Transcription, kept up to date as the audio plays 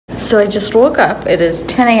So I just woke up. It is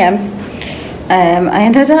 10 a.m. I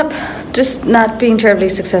ended up just not being terribly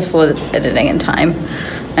successful at editing in time.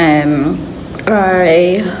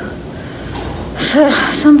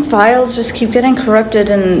 Some files just keep getting corrupted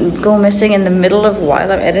and go missing in the middle of while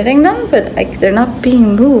I'm editing them, but they're not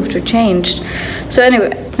being moved or changed. So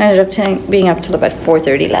anyway, I ended up being up till about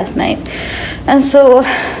 4:30 last night, and so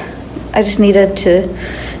I just needed to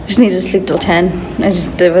sleep till 10.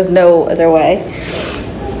 There was no other way.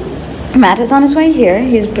 Matt is on his way here.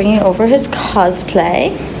 He's bringing over his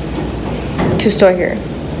cosplay to store here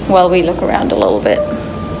while we look around a little bit.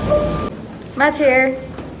 Matt's here.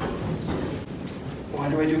 Why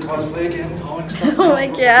do I do cosplay again? Hauling stuff? Oh my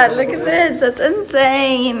god, look at this. That's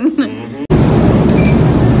insane. Mm-hmm.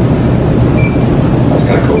 That's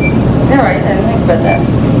kind of cool. Yeah, right. I didn't think about that.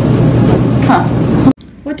 Huh.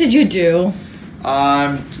 What did you do?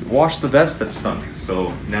 Washed the vest that stunk.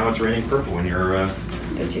 So now it's raining purple in your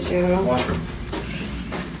Did you do? washroom.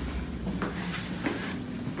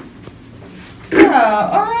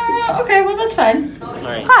 Oh, okay. Well, that's fine. All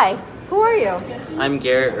right. Hi. Who are you? I'm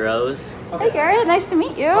Garrett Rose. Hey, Garrett. Nice to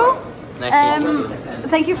meet you. Nice to meet you.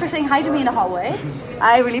 Thank you for saying hi to me in the hallway.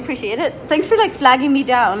 I really appreciate it. Thanks for like flagging me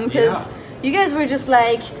down because you guys were just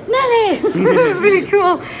like, Nelly. It was really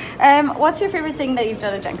cool. What's your favorite thing that you've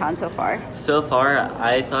done at Gen Con so far? So far,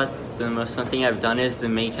 I thought the most fun thing I've done is the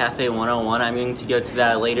Maid Cafe 101. I'm going to go to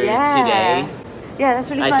that later today. Yeah, that's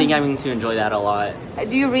really fun. I think I'm going to enjoy that a lot.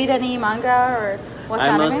 Do you read any manga or watch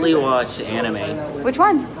anime? I mostly watch anime. Which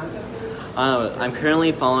ones? I'm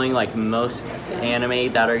currently following like most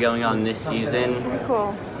anime that are going on this season. Very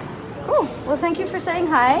cool. Cool. Well, thank you for saying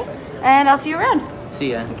hi, and I'll see you around.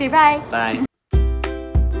 See ya. Okay, bye. Bye.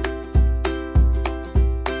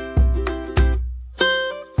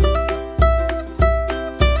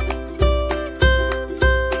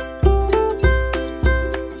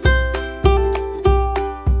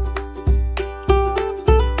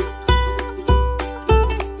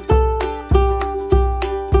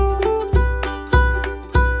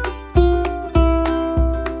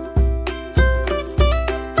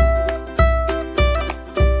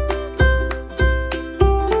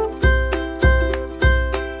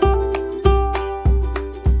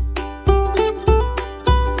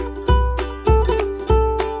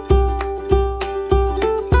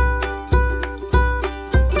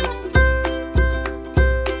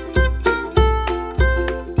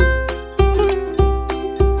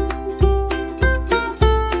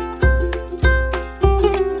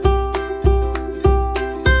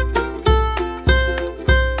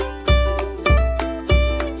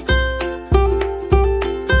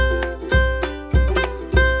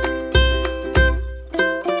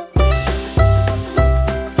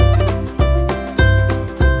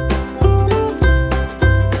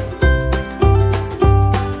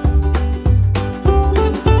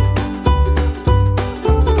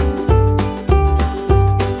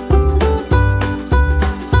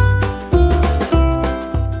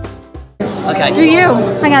 Okay. Do you?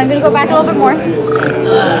 Hang on, I'm gonna go back a little bit more.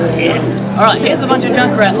 Yeah. Alright, here's a bunch of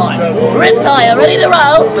Junkrat lines. Reptile, ready to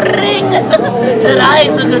roll? Bring!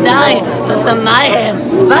 Today's a good day for some mayhem.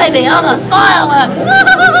 Baby, I'm a firework!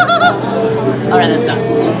 Alright, that's done.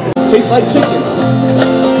 Tastes like chicken.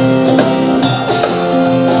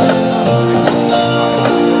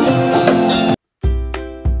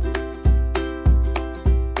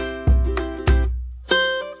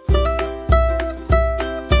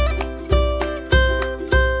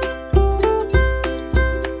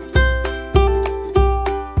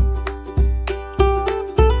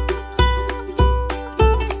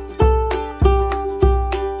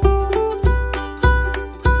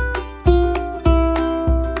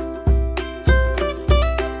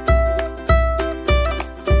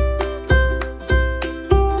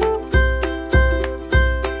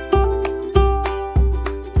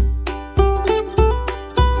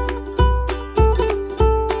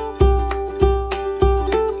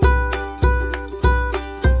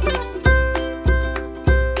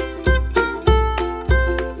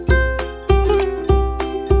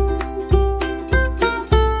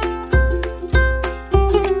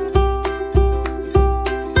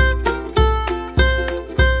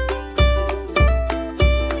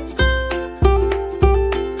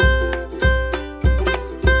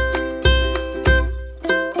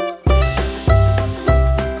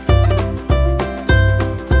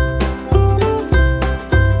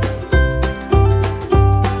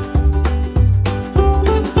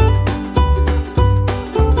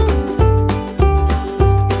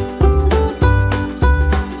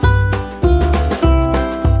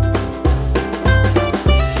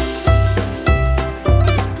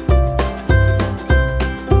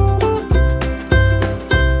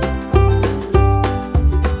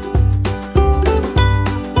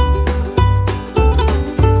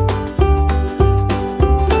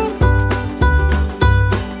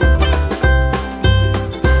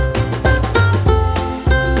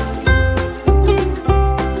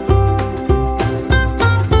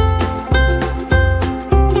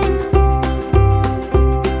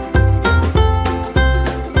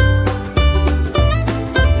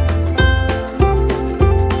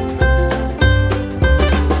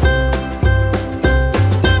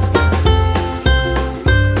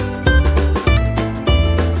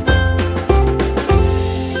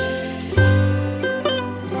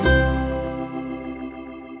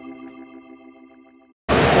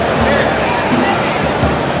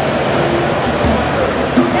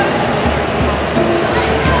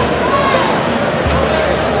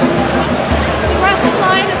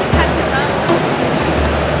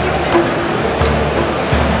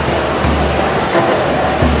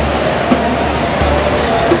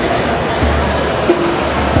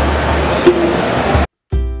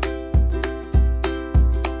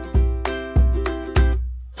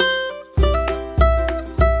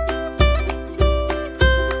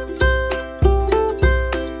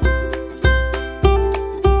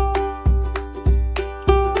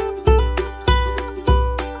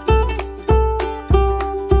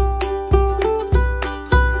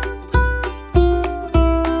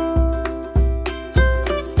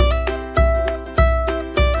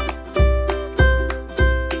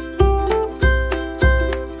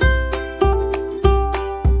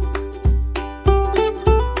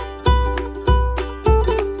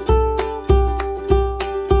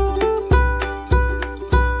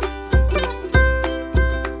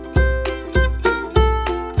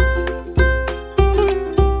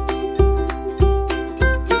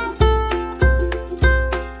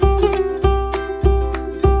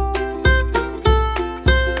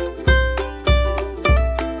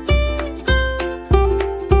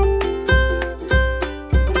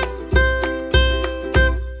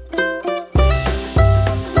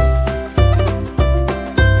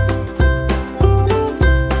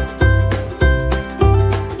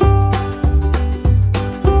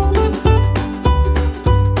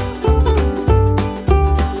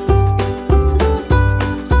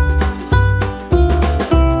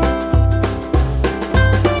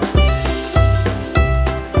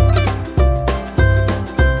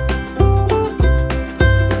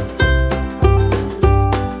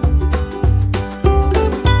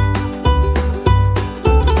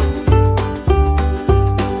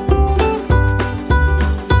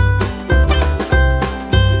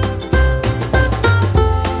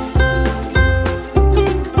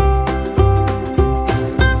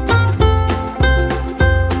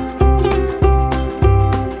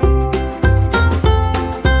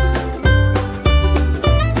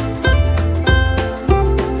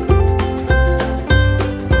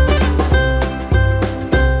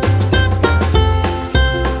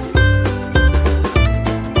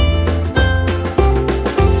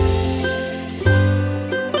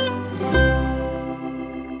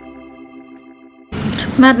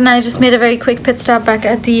 Matt and I just made a very quick pit stop back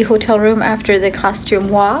at the hotel room after the costume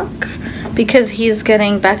walk because he's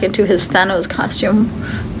getting back into his Thanos costume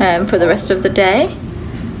for the rest of the day.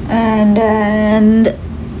 And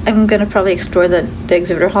I'm gonna probably explore the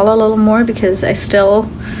exhibitor hall a little more because I still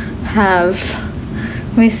have,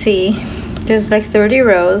 let me see, there's like 30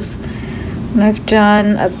 rows and I've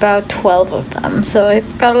done about 12 of them, so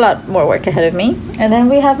I've got a lot more work ahead of me. And then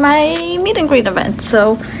we have my meet and greet event,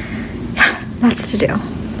 so yeah, lots to do.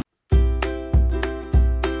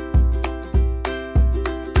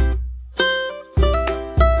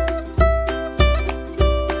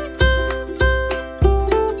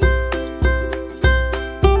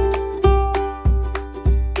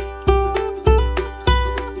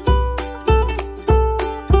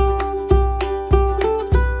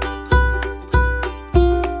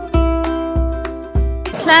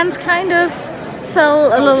 Plans kind of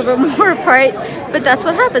fell a little bit more apart, but that's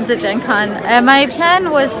what happens at Gen Con. My plan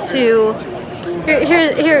was to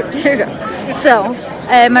here we go. So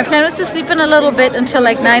my plan was to sleep in a little bit until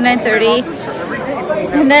like 9:30,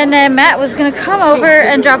 and then Matt was gonna come over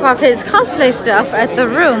and drop off his cosplay stuff at the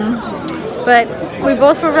room, but we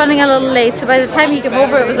both were running a little late, so by the time he came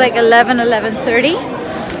over it was like 11:30,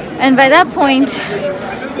 and by that point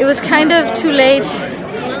it was kind of too late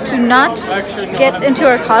to not get into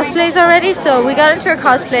our cosplays already. So we got into our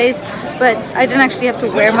cosplays, but I didn't actually have to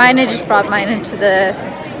wear mine. I just brought mine into the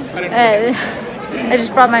I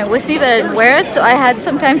just brought mine with me, but I didn't wear it, so I had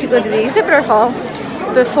some time to go to the exhibitor hall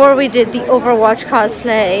before we did the Overwatch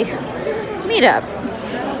cosplay meetup.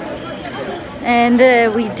 And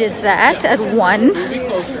we did that at 1,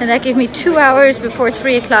 and that gave me 2 hours before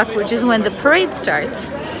 3 o'clock, which is when the parade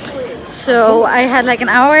starts. So I had like an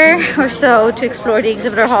hour or so to explore the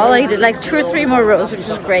exhibitor hall. I did like 2 or 3 more rows, which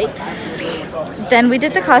was great. Then we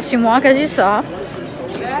did the costume walk, as you saw.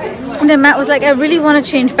 And then Matt was like, I really want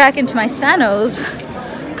to change back into my Thanos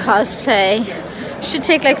cosplay. Should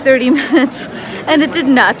take like 30 minutes. And it did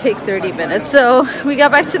not take 30 minutes. So we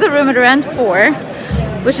got back to the room at around 4,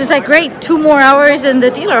 which is like great, 2 more hours in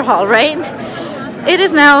the dealer hall, right? It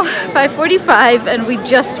is now 5:45 and we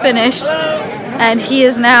just finished. And he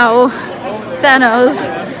is now Thanos,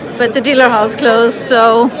 but the dealer hall is closed,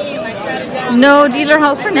 so no dealer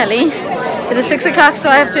hall for Nelly. It is 6 o'clock, so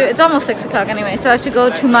I have to, it's almost 6 o'clock anyway, so I have to go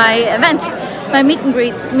to my event, my meet and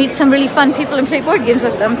greet, meet some really fun people and play board games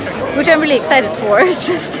with them, which I'm really excited for. It's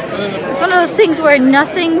just, it's one of those things where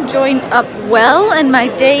nothing joined up well, and my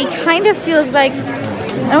day kind of feels like,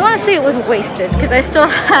 I don't want to say it was wasted, because I still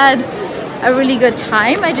had a really good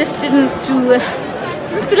time. I just didn't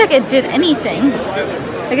feel like I did anything.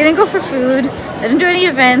 Like I didn't go for food, I didn't do any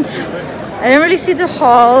events, I didn't really see the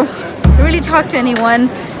hall, I didn't really talk to anyone.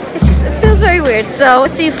 It feels very weird. So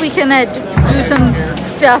let's see if we can do some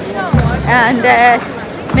stuff and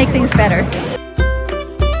make things better.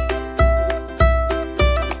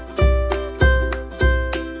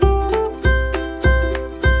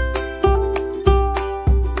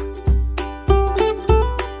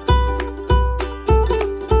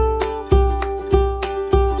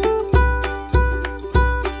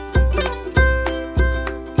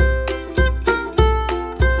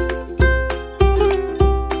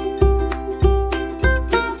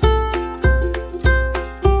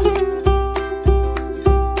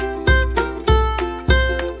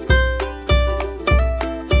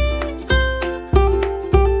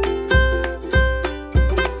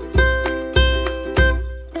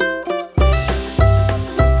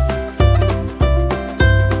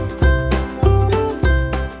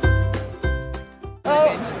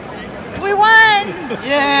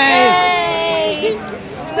 Yay!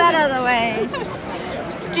 Move that out of the way.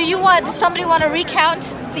 Does somebody want to recount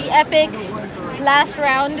the epic last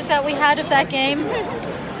round that we had of that game?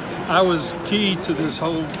 I was key to this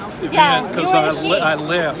whole event because I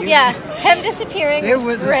left. Yeah, him disappearing There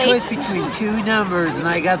was was great. a choice between 2 numbers and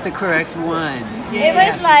I got the correct one. It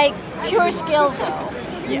was like pure skills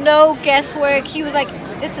though. No guesswork. He was like,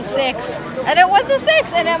 it's a 6. And it was a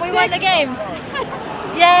 6, and then we won the game.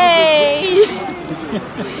 Yay!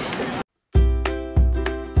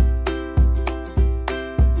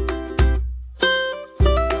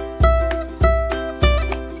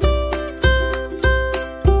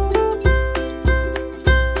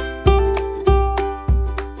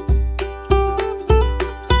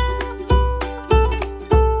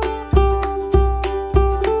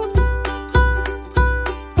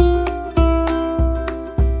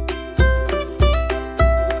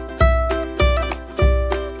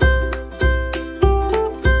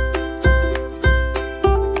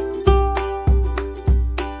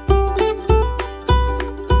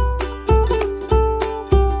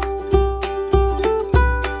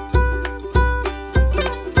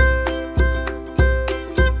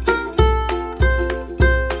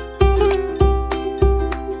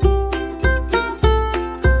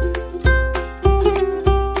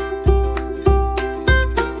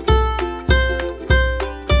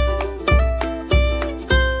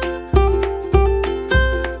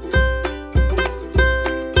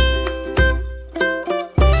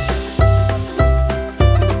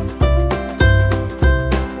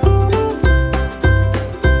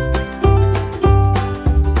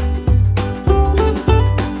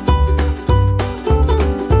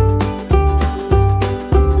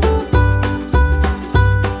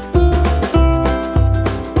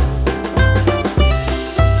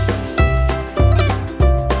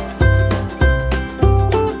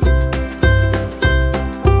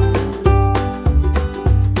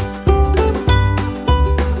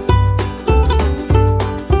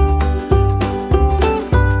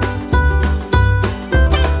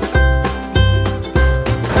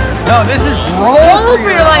 No, this is Roll for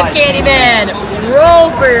your life, Candyman. Roll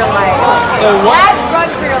for your life. So what? That's run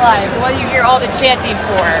for your life. The one you hear all the chanting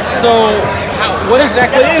for. So, what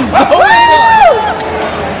exactly is going on?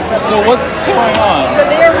 So what's going on? So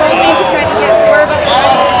they're rolling to try to get 4 of them,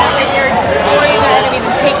 and they're destroying the enemies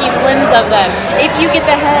and taking limbs of them. If you get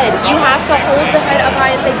the head, you have to hold the head up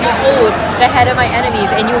high and say, "Behold, the head of my enemies,"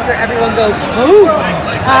 and you hear everyone go, "Ooh!"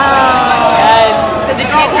 Yes. So the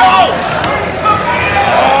chanting.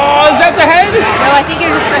 Oh, is that the head? No, I think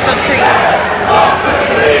it's a special treat.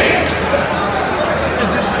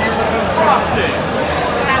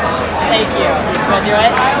 Thank you. You want to do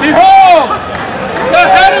it? Behold! The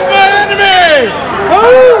head of my enemy!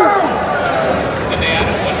 Woo!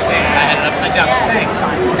 I had it upside down. Thanks.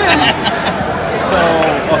 So,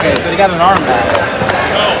 okay, so they got an arm back.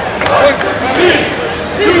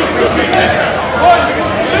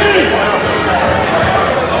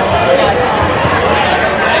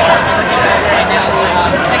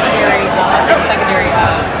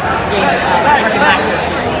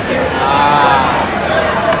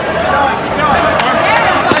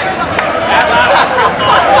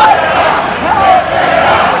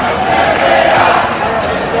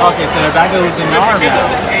 Okay, so they're back with an arm now.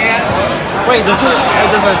 Wait, this is okay.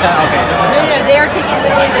 No, they are taking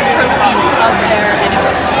literally the trophies of their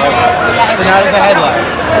enemies. So now there's a head left.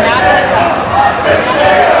 So now the head left.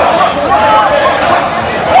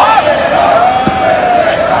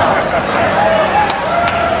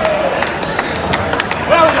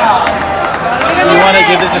 You want to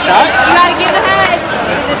give this a shot? You gotta give the head.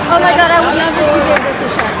 Oh my god, I would love if you gave this a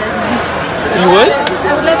shot, Desmond. You would?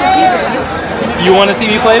 I would love if you did. You want to see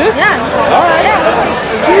me play this? Yeah. Alright. Yeah.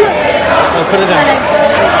 I'll put it down.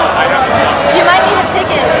 You might need a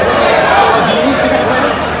ticket.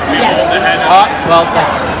 Yes. Well,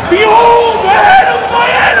 that's... Behold the head of my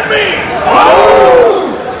enemy! Oh!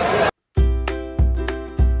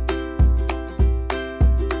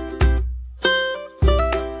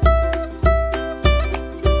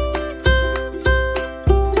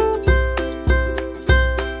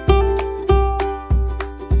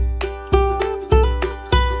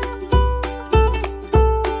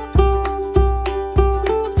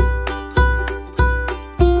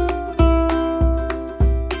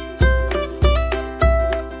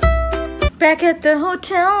 Back at the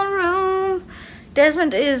hotel room.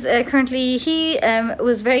 Desmond is currently, he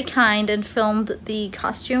was very kind and filmed the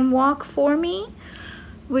costume walk for me,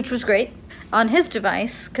 which was great, on his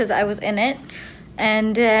device, because I was in it.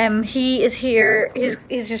 And he is here,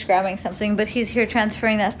 he's just grabbing something, but he's here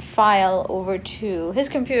transferring that file over to his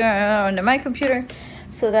computer, onto my computer,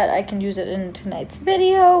 so that I can use it in tonight's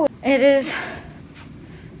video. It is,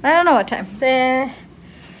 I don't know what time,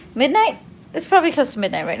 midnight? It's probably close to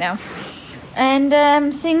midnight right now.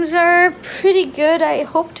 And things are pretty good. I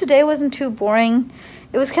hope today wasn't too boring.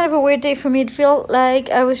 It was kind of a weird day for me. It felt like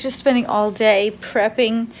I was just spending all day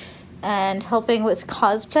prepping and helping with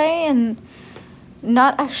cosplay and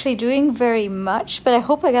not actually doing very much, but I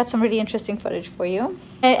hope I got some really interesting footage for you.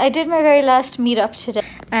 I did my very last meetup today,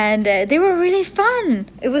 and they were really fun.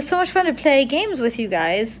 It was so much fun to play games with you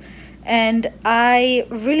guys, and I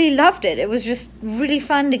really loved it. It was just really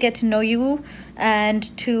fun to get to know you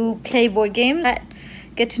and to play board games,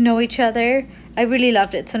 get to know each other. I really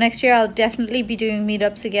loved it. So next year I'll definitely be doing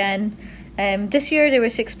meetups again. This year they were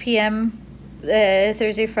 6 p.m.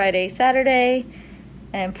 Thursday, Friday, Saturday,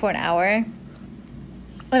 for an hour.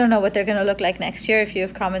 I don't know what they're going to look like next year. If you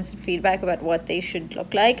have comments and feedback about what they should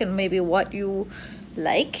look like and maybe what you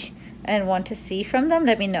like and want to see from them,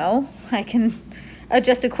 let me know. I can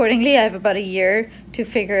adjust accordingly. I have about a year to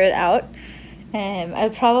figure it out. I'll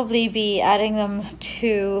probably be adding them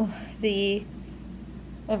to the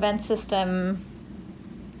event system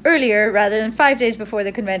earlier rather than 5 days before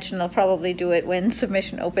the convention. I'll probably do it when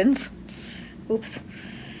submission opens. Oops.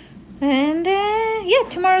 And yeah,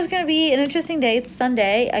 tomorrow's going to be an interesting day. It's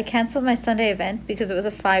Sunday. I canceled my Sunday event because it was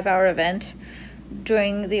a 5-hour event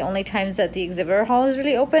during the only times that the exhibitor hall is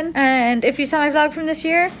really open. And if you saw my vlog from this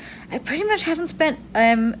year, I pretty much haven't spent,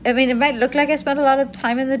 I mean, it might look like I spent a lot of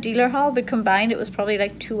time in the dealer hall, but combined it was probably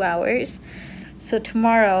like 2 hours. So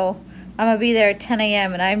tomorrow I'm gonna be there at 10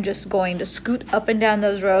 a.m. and I'm just going to scoot up and down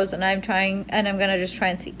those rows, and I'm gonna just try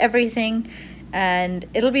and see everything, and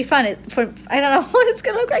it'll be fun. I don't know what it's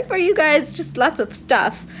gonna look like for you guys, just lots of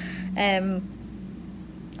stuff. For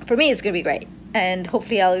me it's gonna be great, and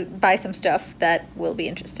hopefully I'll buy some stuff that will be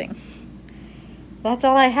interesting. That's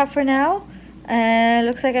all I have for now.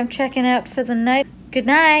 Looks like I'm checking out for the night. Good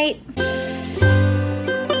night.